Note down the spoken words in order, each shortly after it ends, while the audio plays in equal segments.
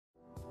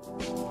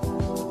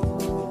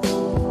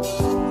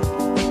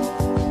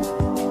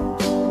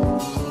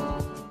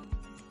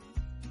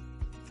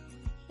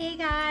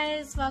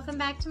guys, welcome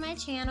back to my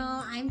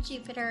channel. I'm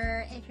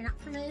Jupiter. If you're not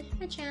familiar with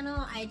my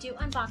channel, I do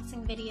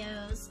unboxing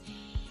videos.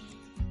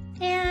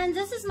 And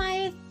this is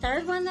my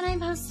third one that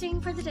I'm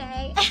posting for the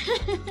day.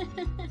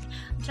 I'm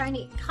trying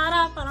to get caught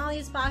up on all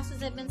these boxes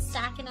that have been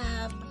stacking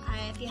up.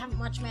 If you haven't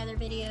watched my other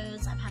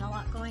videos, I've had a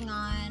lot going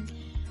on.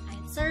 I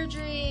had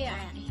surgery, I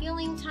had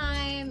healing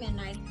time,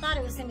 and I thought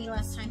it was going to be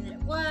less time than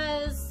it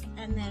was.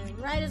 And then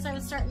right as I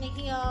was starting to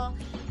heal,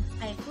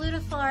 I flew to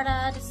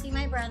Florida to see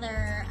my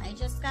brother. I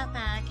just got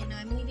back and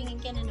I'm leaving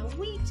again in a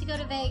week to go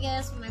to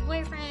Vegas with my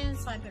boyfriend.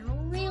 So I've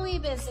been really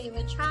busy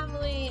with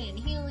traveling and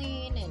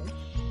healing,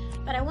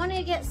 but I wanted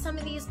to get some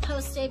of these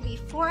posted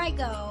before I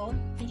go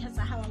because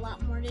I have a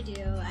lot more to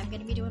do. I'm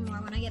going to be doing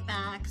more when I get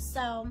back.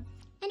 So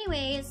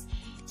anyways,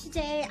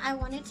 today I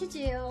wanted to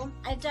do,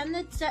 I've done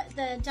the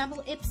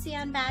double Ipsy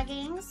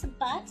unbaggings,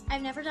 but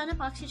I've never done a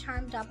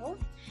Boxycharm double.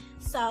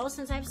 So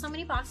since I have so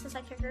many boxes,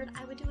 I figured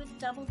I would do a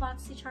double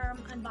Boxycharm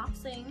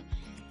unboxing.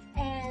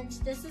 And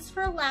this is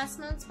for last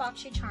month's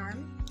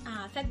Boxycharm,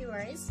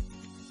 February's.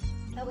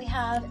 But we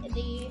have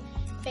the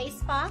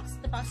base box,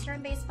 the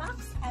Boxycharm base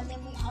box, and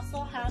then we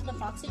also have the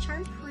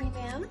Boxycharm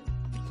Premium.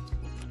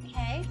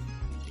 Okay.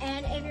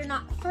 And if you're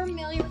not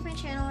familiar with my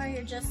channel or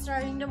you're just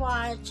starting to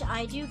watch,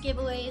 I do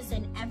giveaways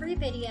in every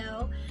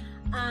video.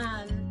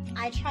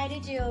 I try to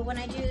do, when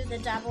I do the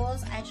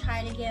doubles, I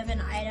try to give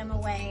an item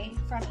away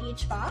from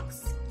each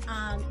box,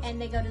 and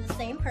they go to the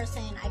same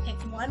person. I pick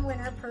one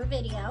winner per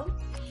video.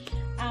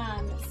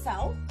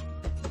 So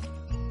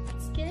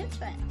let's get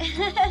into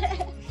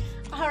it.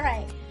 All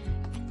right,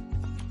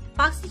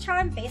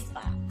 Boxycharm base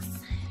box.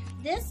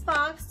 This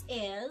box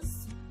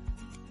is,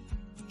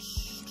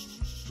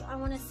 I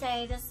want to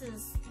say this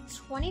is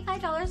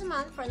 $25 a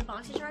month for the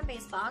Boxycharm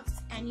base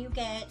box, and you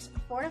get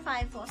 4 to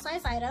 5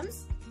 full-size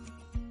items.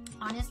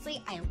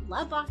 Honestly, I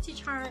love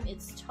Boxycharm.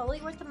 It's totally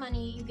worth the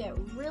money. You get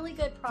really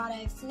good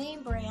products,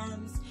 name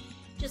brands,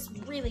 just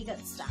really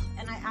good stuff,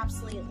 and I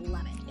absolutely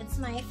love it. It's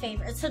my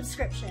favorite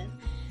subscription.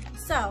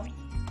 So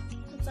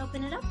let's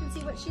open it up and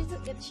see what she's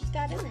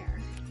got in there.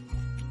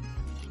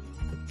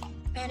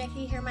 And if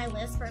you hear my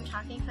lisp or I'm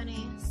talking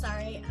funny,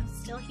 sorry, I'm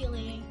still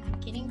healing. I'm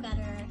getting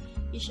better.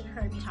 You should have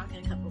heard me talking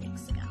a couple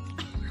weeks ago.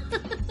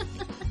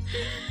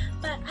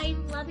 But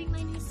I'm loving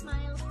my new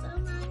smile so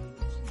much.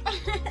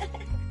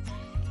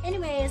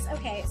 Anyways,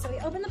 okay, so we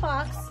open the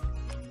box,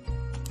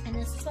 and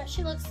this is what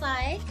she looks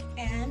like,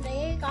 and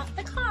they got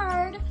the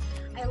card.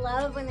 I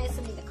love when they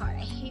send me the card.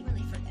 I hate when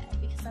they forget,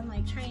 because I'm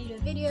like trying to do a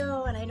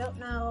video, and I don't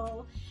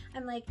know.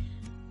 I'm like,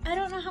 I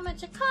don't know how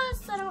much it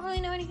costs. I don't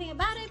really know anything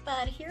about it,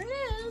 but here it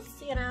is,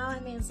 you know? I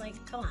mean, it's like,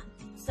 come on.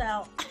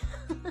 So,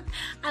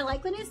 I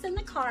like when they send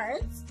the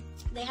cards.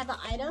 They have the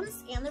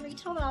items and the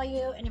retail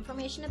value and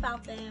information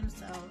about them,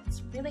 so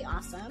it's really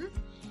awesome.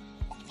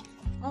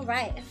 All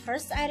right, the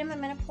first item I'm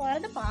going to pull out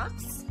of the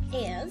box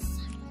is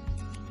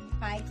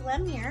by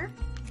Glenmere,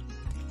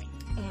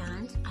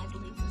 and I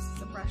believe this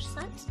is a brush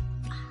set.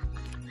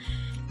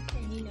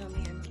 And you know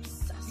me, I'm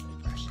obsessed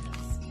with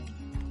brushes.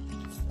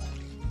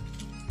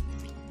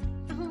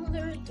 Oh,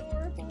 they're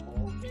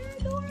adorable. They're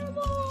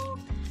adorable.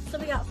 So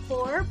we got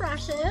 4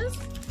 brushes,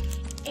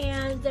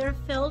 and they're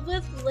filled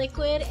with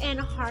liquid and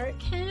heart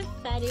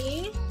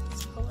confetti.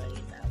 Let's pull these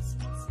out so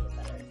you can see it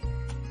better.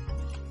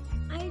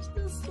 I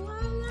just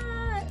love that.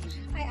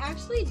 I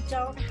actually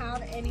don't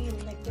have any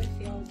liquid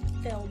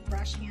filled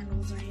brush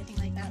handles or anything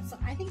like that, so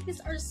I think these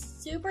are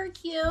super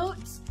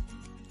cute.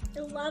 I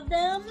love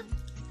them.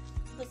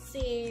 Let's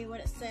see what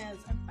it says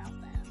about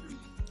them.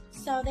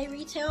 So they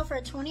retail for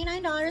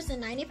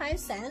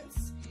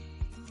 $29.95,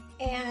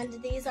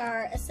 and these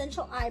are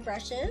essential eye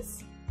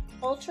brushes.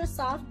 Ultra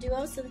soft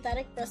duo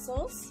synthetic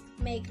bristles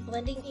make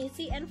blending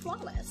easy and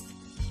flawless.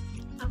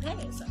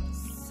 Okay, so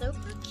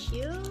super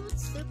cute,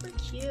 super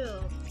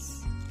cute.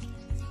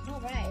 All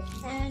right,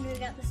 and we've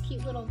got this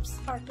cute little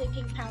sparkly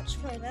pink pouch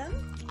for them,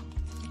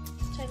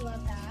 which I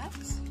love that.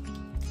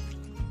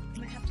 I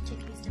might have to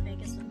take these to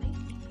Vegas with me.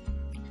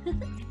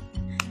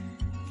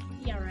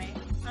 Yeah, right.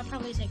 I'll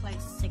probably take like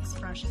 6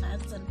 brush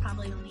sets and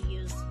probably only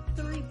use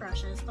 3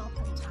 brushes the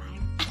whole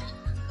time.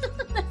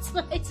 That's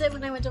what I did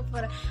when I went to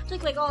Florida. I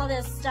took like all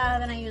this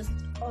stuff and I used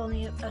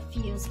only a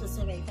few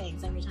specific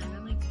things every time.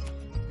 I'm like,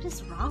 what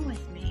is wrong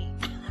with me?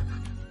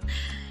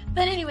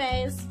 But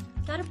anyways,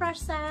 got a brush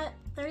set,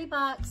 30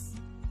 bucks.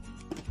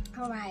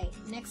 All right,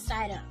 next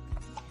item.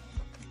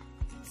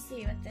 Let's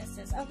see what this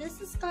is. Oh, this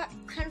has got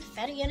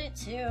confetti in it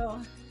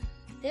too.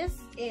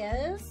 This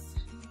is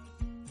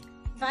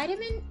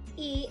vitamin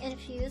E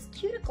infused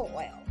cuticle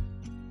oil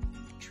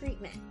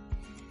treatment.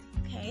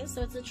 Okay,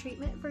 so it's a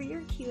treatment for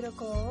your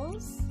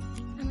cuticles,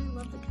 and I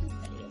love the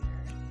confetti in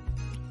there.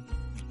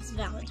 It's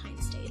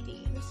Valentine's Day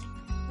themed.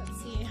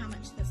 Let's see how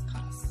much this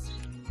costs.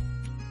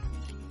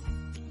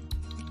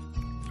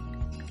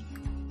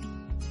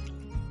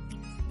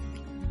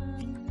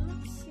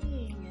 Not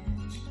seeing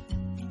it.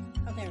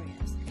 Oh, there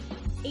it is.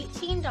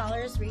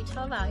 $18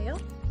 retail value.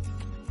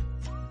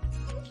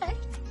 Okay.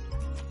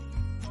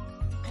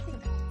 I think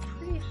that's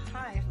pretty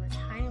high for a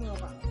tiny little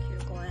bottle of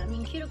cuticle oil. I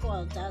mean, cuticle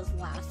oil does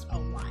last a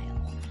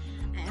while.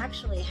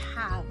 actually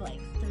have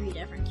like 3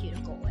 different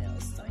cuticle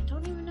oils, so I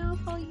don't even know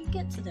if I'll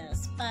get to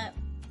this, but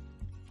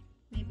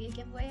maybe a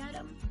giveaway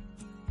item.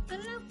 I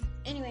don't know.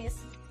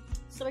 Anyways,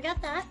 so we got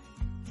that.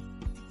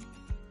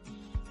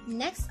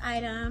 Next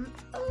item,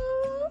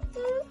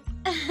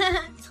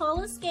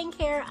 Tola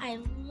skincare. I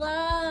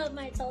love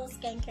my Tola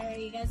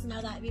skincare. You guys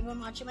know that if you've been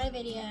watching my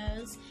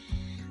videos.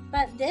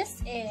 But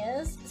this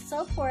is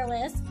So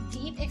Poreless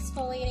Deep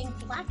Exfoliating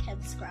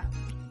Blackhead Scrub.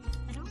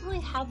 I don't really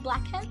have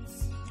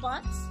blackheads,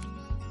 but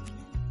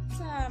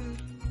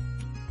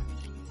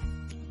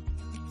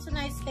it's a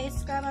nice face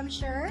scrub, I'm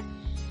sure.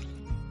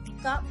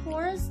 Got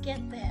pores?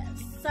 Get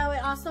this. So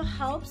it also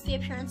helps the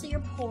appearance of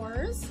your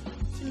pores,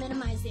 to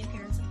minimize the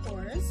appearance of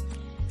pores.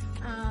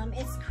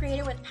 It's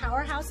created with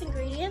powerhouse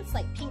ingredients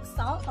like pink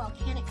salt,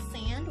 volcanic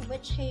sand,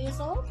 witch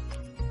hazel,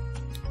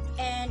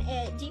 and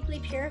it deeply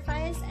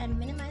purifies and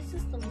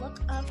minimizes the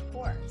look of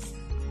pores.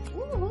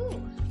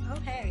 Ooh,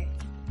 okay.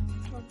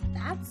 Well,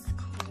 that's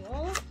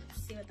cool.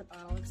 Let's see what the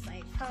bottle looks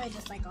like. Probably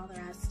just like all the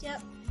rest.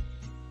 Yep.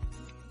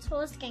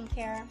 Tola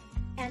Skincare.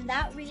 And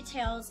that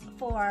retails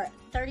for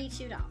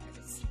 $32.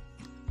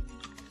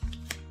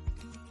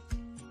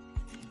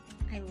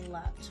 I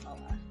love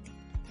Tola.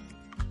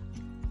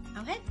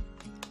 Okay,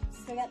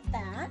 so we got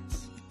that.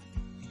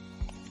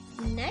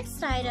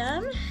 Next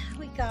item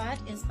we got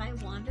is by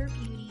Wander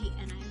Beauty,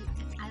 and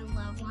I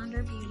love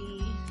Wander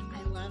Beauty.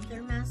 I love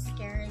their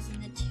mascaras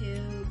and the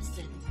tubes,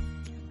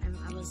 and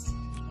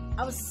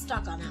I was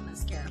stuck on that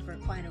mascara for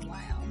quite a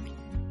while.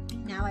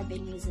 Now I've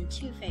been using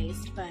Too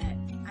Faced, but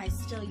I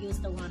still use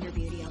the Wander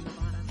Beauty on the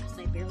bottom because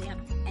I barely have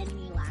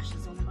any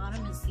lashes on the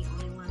bottom. It's the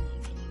only one that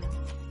you can even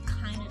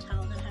kind of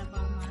tell that I have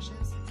bottom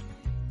lashes.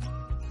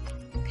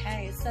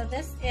 Okay, so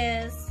this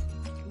is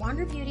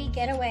Wander Beauty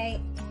Getaway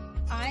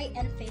Eye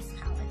and Face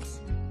Palette,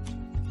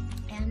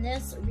 and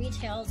this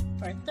retails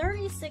for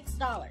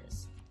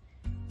 $36.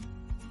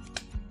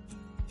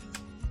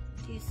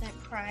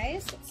 Decent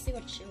price. Let's see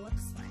what she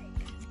looks like.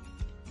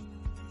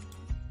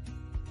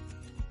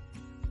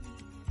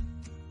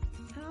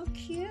 How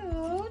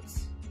cute!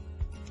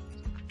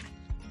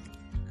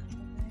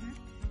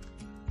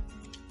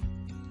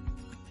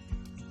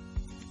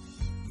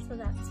 So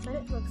that's what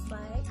it looks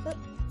like.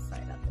 Oops,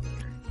 sorry about the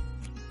mirror.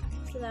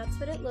 So that's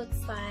what it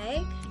looks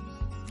like.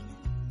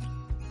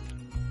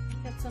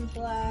 Got some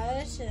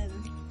blush and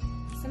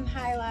some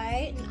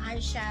highlight and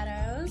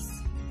eyeshadows.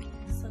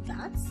 So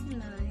that's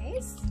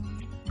nice.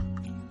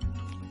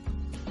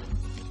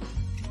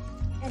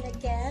 And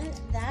again,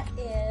 that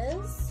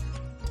is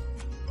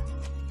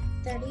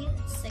 $36.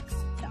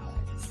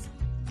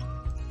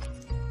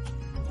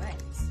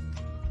 Alright.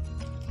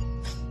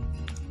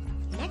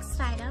 Next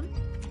item,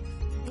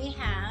 we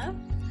have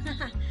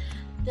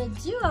the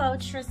Duo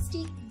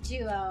Trustique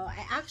Duo.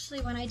 I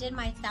actually, when I did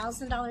my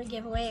 $1,000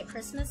 giveaway at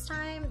Christmas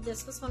time,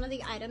 this was one of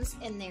the items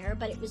in there,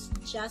 but it was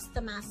just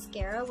the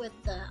mascara with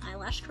the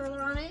eyelash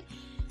curler on it.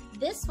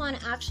 This one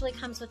actually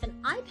comes with an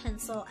eye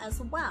pencil as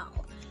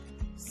well.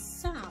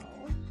 So,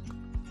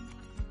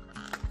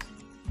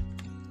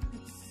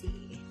 let's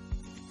see.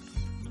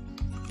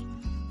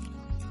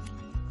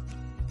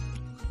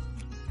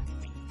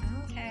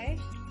 Okay.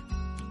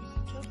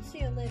 Don't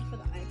see a lid for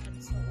the eye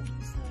pencil.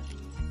 So,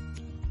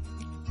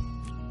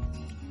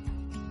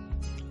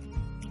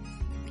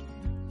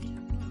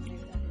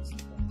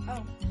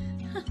 oh,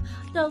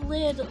 the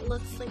lid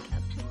looks like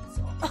a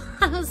pencil.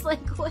 I was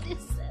like, what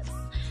is this?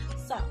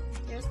 So,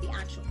 there's the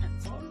actual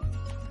pencil.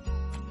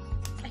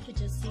 I could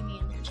just see me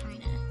in there trying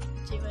to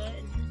do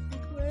it.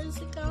 Like, where is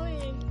it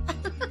going?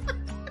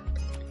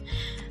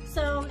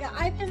 So, we got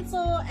eye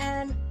pencil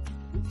and,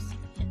 oops,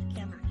 hit the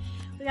camera.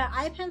 We got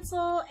eye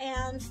pencil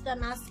and the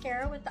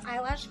mascara with the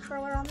eyelash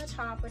curler on the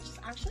top, which is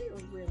actually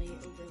really,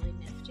 really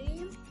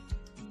nifty.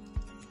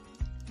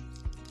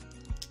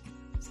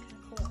 It's kind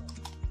of cool.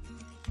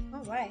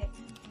 All right.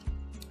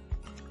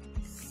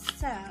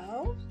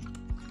 So,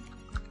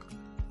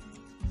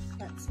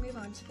 let's move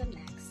on to the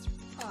next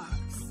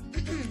box.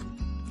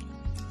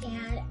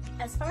 And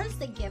as far as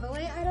the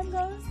giveaway item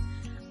goes,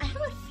 I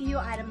have a few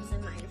items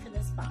in mind for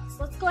this box.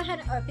 Let's go ahead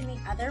and open the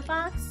other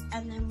box,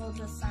 and then we'll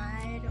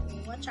decide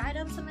which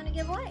items I'm going to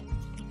give away.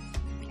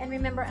 And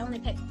remember, I only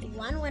pick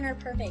one winner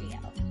per video.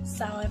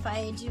 So if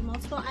I do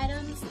multiple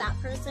items, that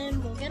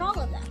person will get all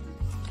of them.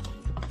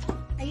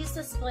 I used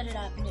to split it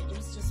up and it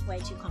was just way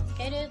too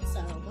complicated,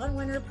 so one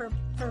winner per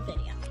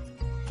video.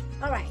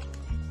 Alright,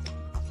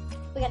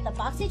 we got the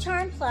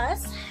Boxycharm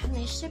Plus, and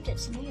they shipped it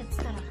to me. It's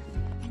got a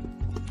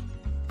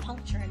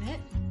puncture in it.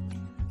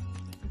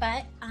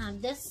 But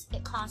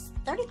it costs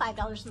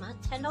 $35 a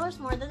month, $10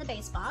 more than the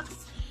base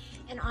box.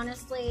 And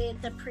honestly,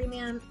 the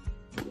premium,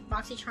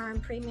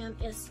 Boxycharm Premium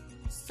is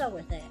so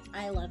worth it.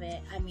 I love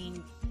it. I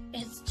mean,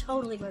 it's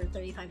totally worth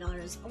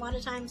 $35. A lot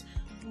of times,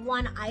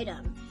 one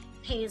item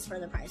pays for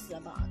the price of the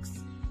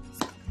box.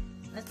 So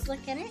let's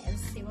look at it and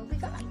see what we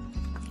got.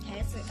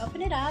 Okay, so we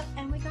open it up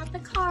and we got the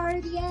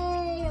card.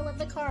 Yay! I love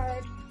the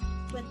card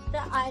with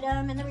the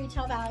item and the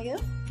retail value.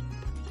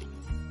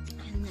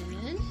 And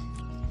then,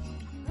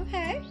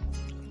 okay,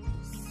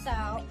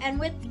 So, and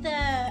with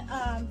the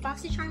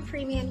Boxycharm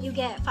Premium, you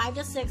get 5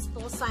 to 6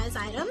 full-size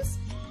items.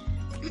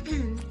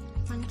 1,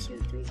 2,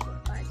 3, 4,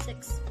 5,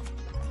 6.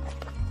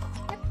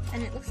 Yep,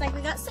 and it looks like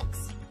we got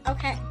 6.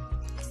 Okay,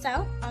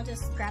 so I'll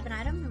just grab an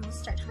item and we'll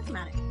start talking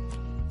about it.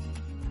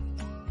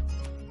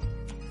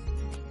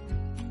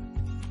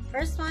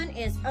 First one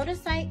is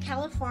Odacite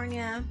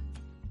California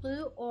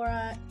Blue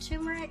Aura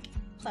Turmeric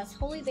plus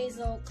Holy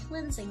Basil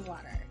Cleansing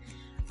Water.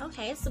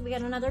 Okay, so we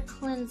got another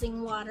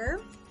cleansing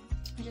water.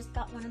 I just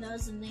got one of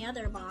those in the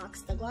other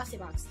box, the glossy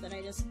box that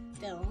I just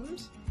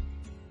filmed.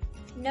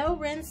 No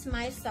Rinse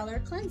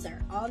Micellar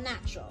Cleanser, all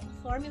natural,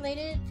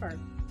 formulated for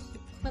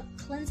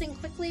cleansing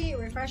quickly,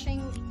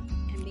 refreshing,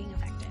 and being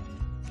effective.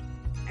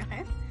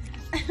 Okay.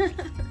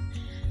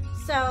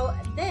 So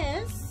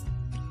this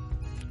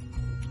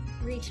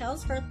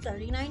retails for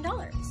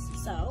 $39,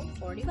 so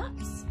 40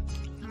 bucks.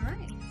 All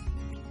right.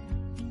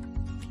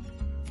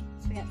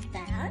 So we got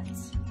that.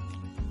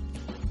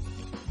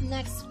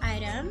 Next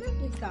item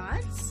we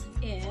got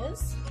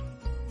is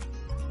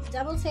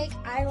Double Take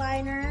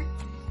Eyeliner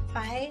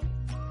by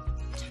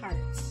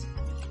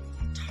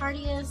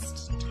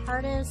Tartist,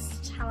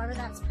 however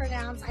that's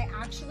pronounced. I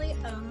actually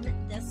own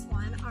this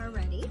one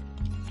already,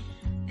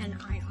 and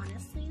I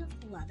honestly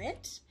love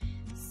it.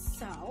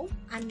 So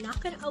I'm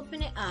not going to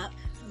open it up.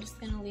 I'm just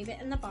going to leave it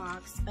in the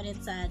box, but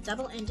it's a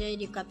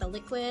double-ended. You've got the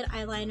liquid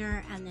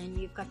eyeliner, and then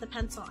you've got the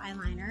pencil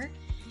eyeliner.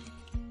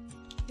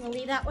 We'll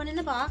leave that one in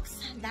the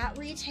box. That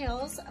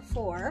retails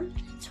for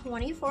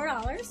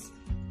 $24.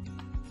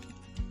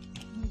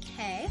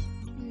 Okay,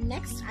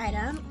 next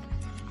item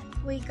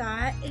we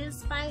got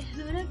is by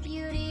Huda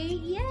Beauty.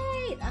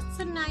 Yay, that's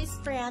a nice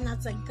brand.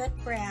 That's a good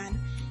brand.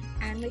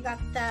 And we got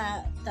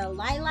the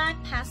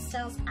Lilac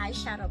Pastels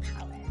eyeshadow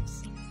palette.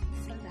 So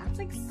that's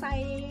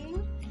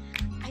exciting.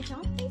 I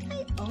don't think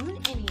I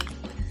own any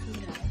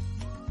Huda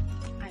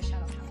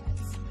eyeshadow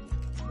palettes.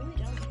 I really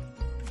don't.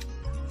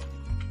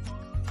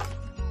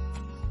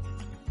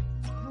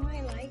 Oh,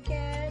 I like it.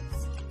 Okay,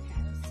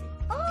 let's see.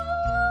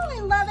 Oh,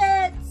 I love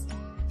it.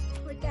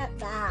 Look at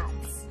that.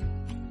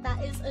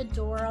 That is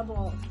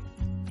adorable.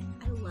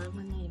 I love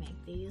when they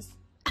make these.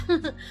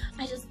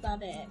 I just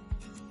love it.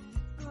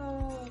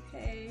 Oh,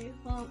 okay.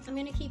 Well, I'm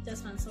gonna keep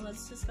this one, so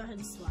let's just go ahead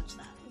and swatch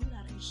that. Ooh,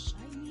 that is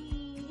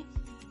shiny.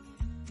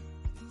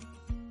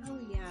 Oh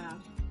yeah.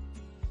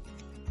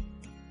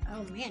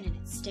 Oh man, and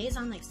it stays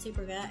on like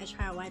super good. I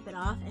try to wipe it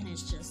off, and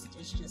it's just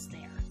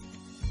there.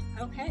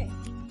 Okay.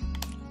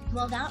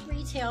 Well, that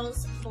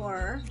retails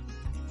for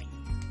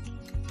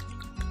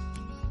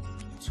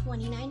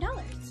 $29.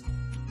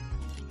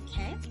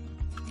 Okay.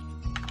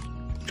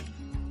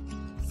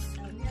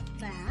 So we got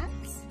that.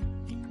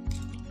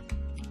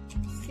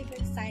 Super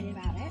excited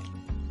about it.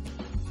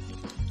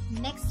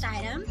 Next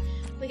item,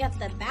 we got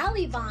the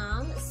Bali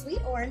Balm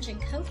Sweet Orange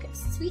and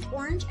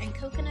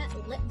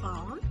Coconut Lip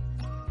Balm.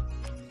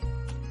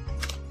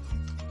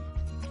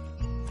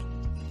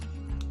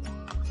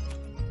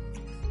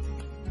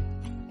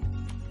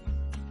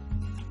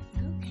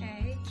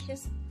 Okay,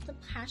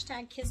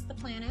 hashtag kiss the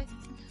planet.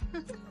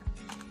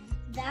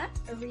 That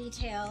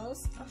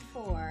retails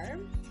for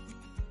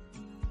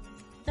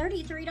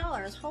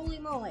 $33. Holy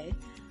moly.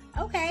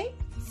 Okay,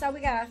 so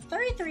we got a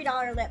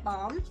 $33 lip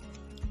balm.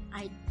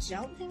 I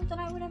don't think that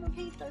I would ever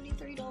pay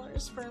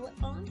 $33 for a lip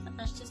balm, but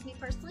that's just me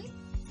personally.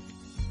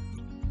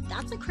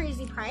 That's a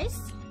crazy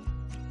price.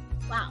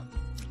 Wow.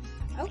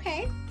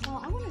 Okay,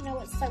 well, I want to know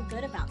what's so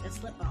good about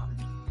this lip balm.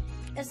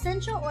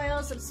 Essential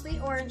oils of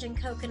sweet orange and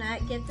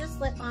coconut give this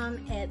lip balm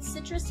its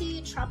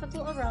citrusy,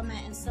 tropical aroma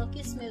and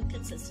silky smooth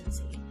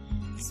consistency.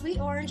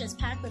 Sweet orange is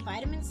packed with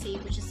vitamin C,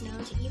 which is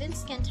known to even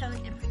skin tone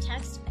and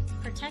protect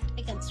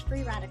against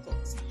free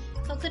radicals.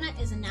 Coconut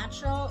is a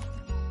natural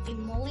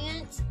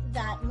emollient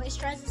that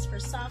moisturizes for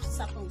soft,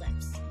 supple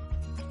lips.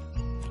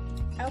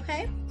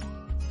 Okay,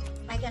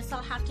 I guess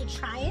I'll have to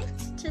try it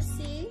to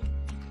see,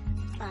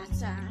 but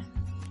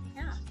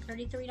yeah,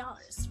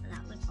 $33 for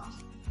that lip balm.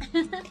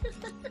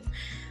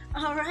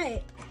 All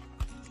right,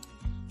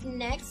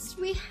 next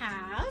we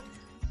have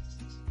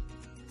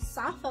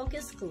Soft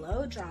Focus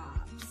Glow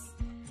Drops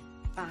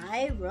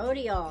by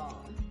Rodial.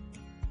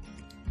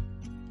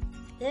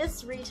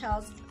 This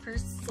retails for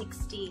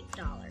 $60.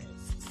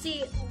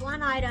 See,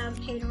 one item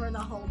paid for the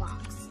whole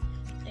box.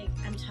 Like,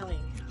 I'm telling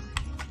you,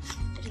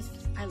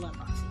 I love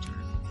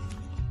Boxycharm.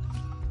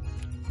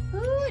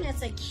 Ooh, and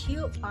it's a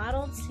cute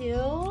bottle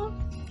too.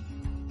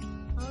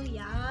 Oh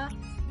yeah.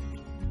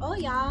 Oh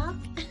yeah.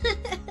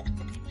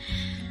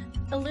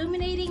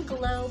 Illuminating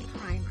Glow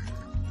Primer.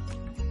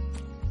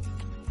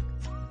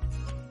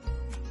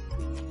 I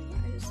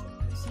just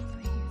put this on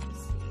right here to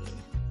see.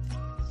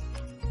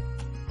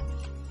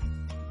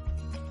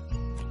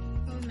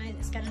 Oh nice,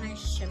 it's got a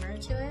nice shimmer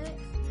to it.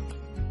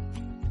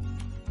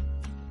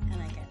 I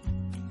like it.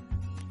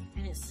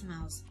 And it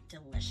smells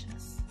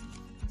delicious.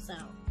 So,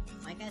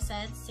 like I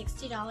said,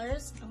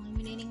 $60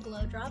 Illuminating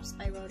Glow Drops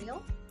by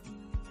Rodial.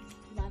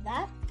 Love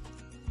that.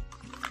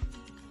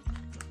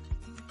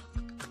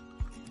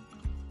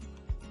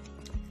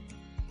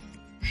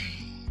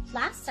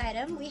 last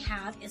item we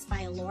have is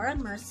by Laura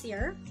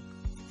Mercier.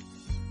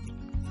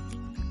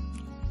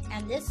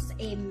 And this is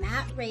a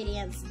Matte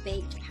Radiance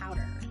Baked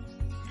Powder.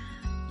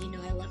 You know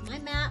I love my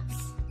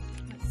mattes.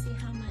 Let's see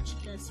how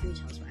much this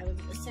retails for. I would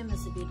assume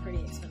this would be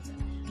pretty expensive.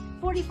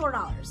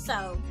 $44.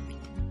 So,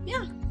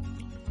 yeah.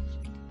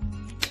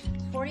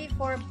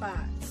 44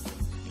 bucks.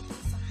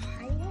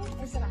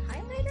 Is it a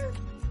highlighter?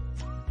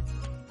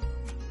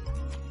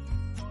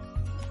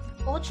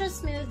 Ultra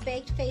Smooth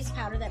Baked Face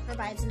Powder that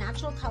provides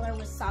natural color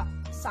with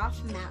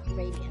soft matte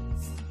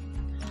radiance.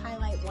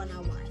 Highlight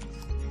 101.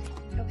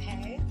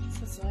 Okay,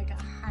 so it's like a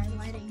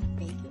highlighting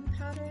baking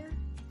powder.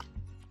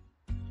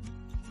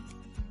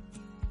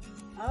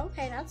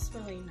 Okay, that's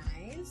really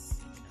nice.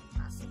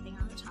 Plastic thing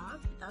on the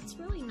top. That's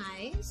really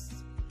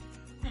nice.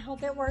 I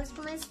hope it works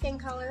for my skin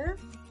color.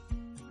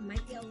 It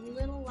might be a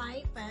little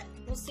light, but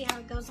we'll see how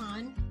it goes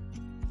on.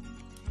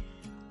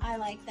 I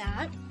like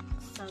that,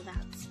 so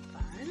that's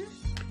fun.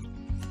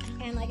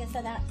 And like I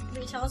said, that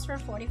retails for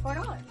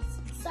 $44.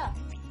 So,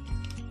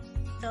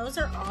 those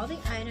are all the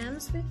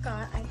items we've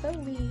got, I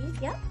believe.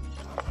 Yep.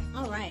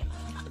 All right.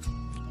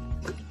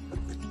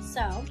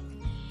 So,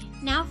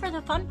 now for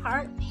the fun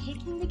part,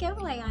 picking the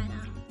giveaway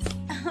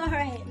items. All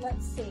right,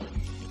 let's see.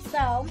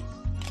 So,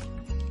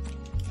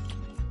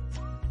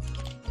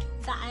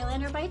 the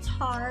eyeliner by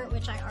Tarte,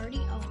 which I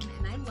already own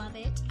and I love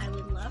it. I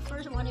would love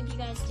for one of you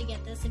guys to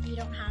get this if you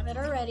don't have it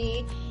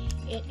already.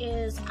 It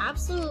is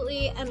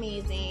absolutely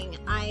amazing.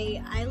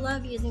 I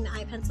love using the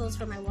eye pencils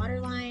for my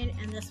waterline,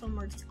 and this one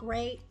works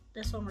great.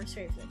 This one works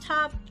great for the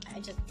top.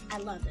 I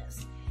love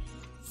this.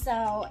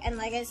 So, and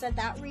like I said,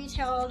 that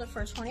retailed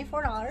for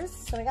 $24.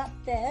 So I got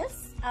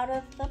this out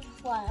of the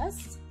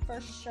plus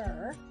for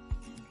sure.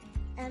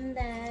 And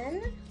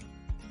then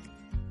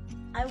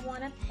I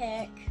want to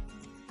pick,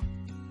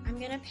 I'm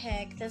going to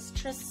pick this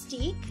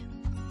Tristique.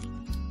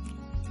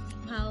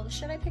 Well,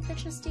 should I pick the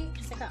Tristique?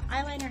 Because I got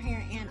eyeliner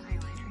here and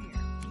eyeliner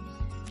here.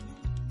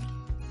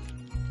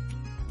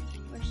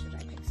 Or should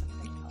I pick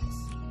something else?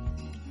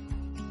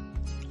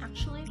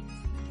 Actually,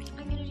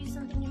 I'm going to do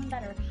something even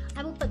better.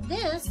 I will put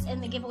this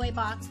in the giveaway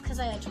box because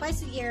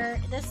twice a year,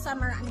 this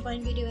summer, I'm going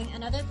to be doing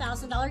another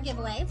 $1,000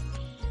 giveaway.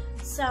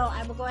 So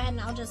I will go ahead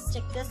and I'll just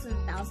stick this in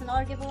the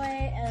 $1,000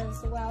 giveaway,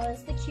 as well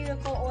as the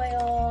cuticle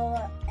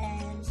oil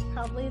and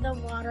probably the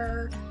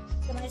water,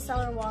 the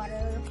micellar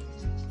water.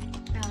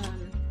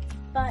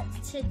 But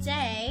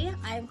today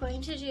I'm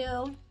going to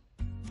do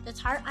the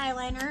Tarte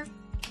eyeliner,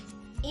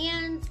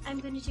 and I'm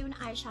going to do an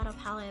eyeshadow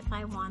palette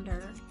by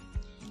Wander.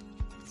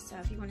 So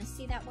if you want to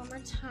see that one more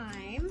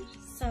time,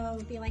 so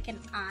it'll be like an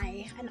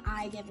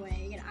eye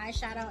giveaway. You get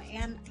eyeshadow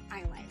and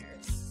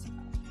eyeliners. So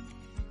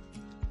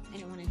I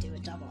don't want to do a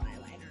double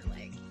eyeliner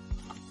like.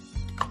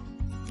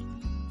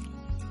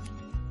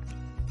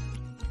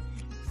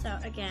 So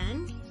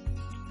again,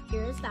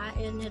 here's that,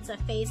 and it's a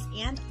face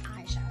and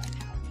eyeshadow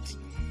palette.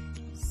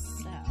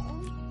 So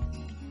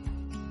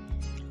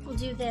we'll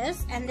do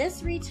this, and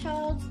this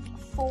retailed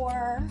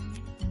for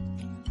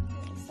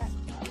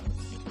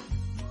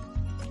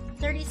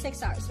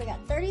 $36. So we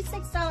got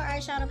 $36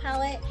 eyeshadow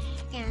palette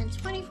and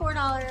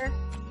 $24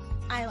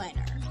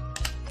 eyeliner.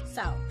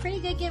 So pretty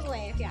good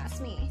giveaway if you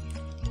ask me.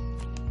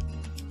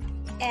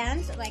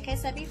 And like I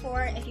said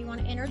before, if you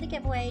want to enter the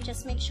giveaway,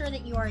 just make sure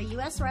that you are a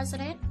US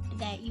resident,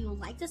 that you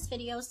like this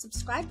video,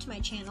 subscribe to my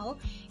channel,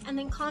 and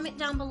then comment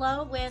down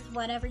below with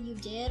whatever you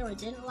did or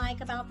didn't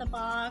like about the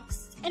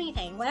box,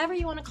 anything, whatever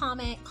you want to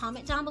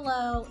comment down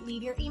below,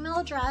 leave your email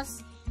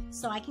address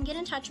so I can get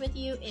in touch with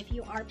you if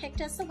you are picked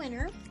as the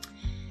winner.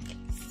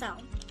 So,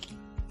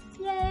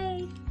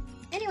 yay!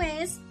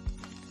 Anyways,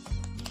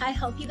 I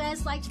hope you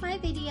guys liked my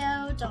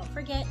video. Don't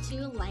forget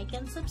to like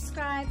and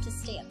subscribe to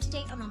stay up to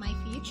date on all my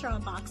future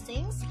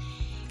unboxings.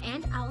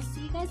 And I'll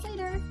see you guys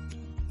later.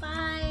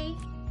 Bye!